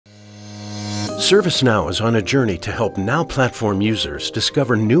ServiceNow is on a journey to help Now Platform users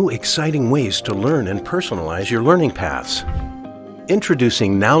discover new, exciting ways to learn and personalize your learning paths.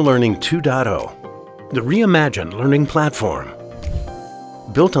 Introducing Now Learning 2.0, the reimagined learning platform.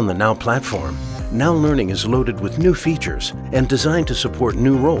 Built on the Now Platform, Now Learning is loaded with new features and designed to support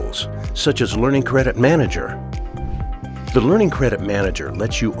new roles, such as Learning Credit Manager. The Learning Credit Manager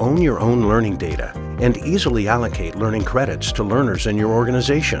lets you own your own learning data and easily allocate learning credits to learners in your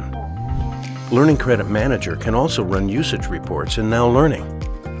organization. Learning Credit Manager can also run usage reports in Now Learning.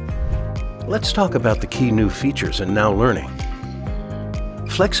 Let's talk about the key new features in Now Learning.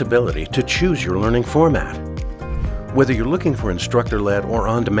 Flexibility to choose your learning format. Whether you're looking for instructor-led or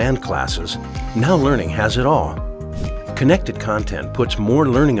on-demand classes, Now Learning has it all. Connected content puts more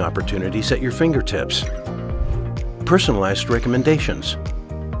learning opportunities at your fingertips. Personalized recommendations.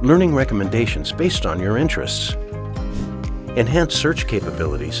 Learning recommendations based on your interests. Enhanced search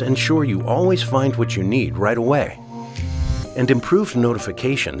capabilities ensure you always find what you need right away. And improved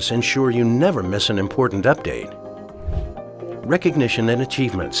notifications ensure you never miss an important update. Recognition and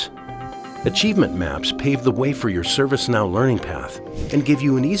achievements. Achievement maps pave the way for your ServiceNow learning path and give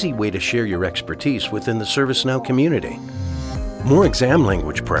you an easy way to share your expertise within the ServiceNow community. More exam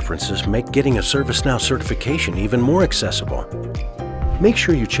language preferences make getting a ServiceNow certification even more accessible. Make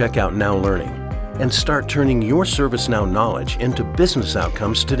sure you check out Now Learning and start turning your ServiceNow knowledge into business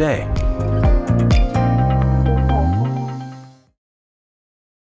outcomes today.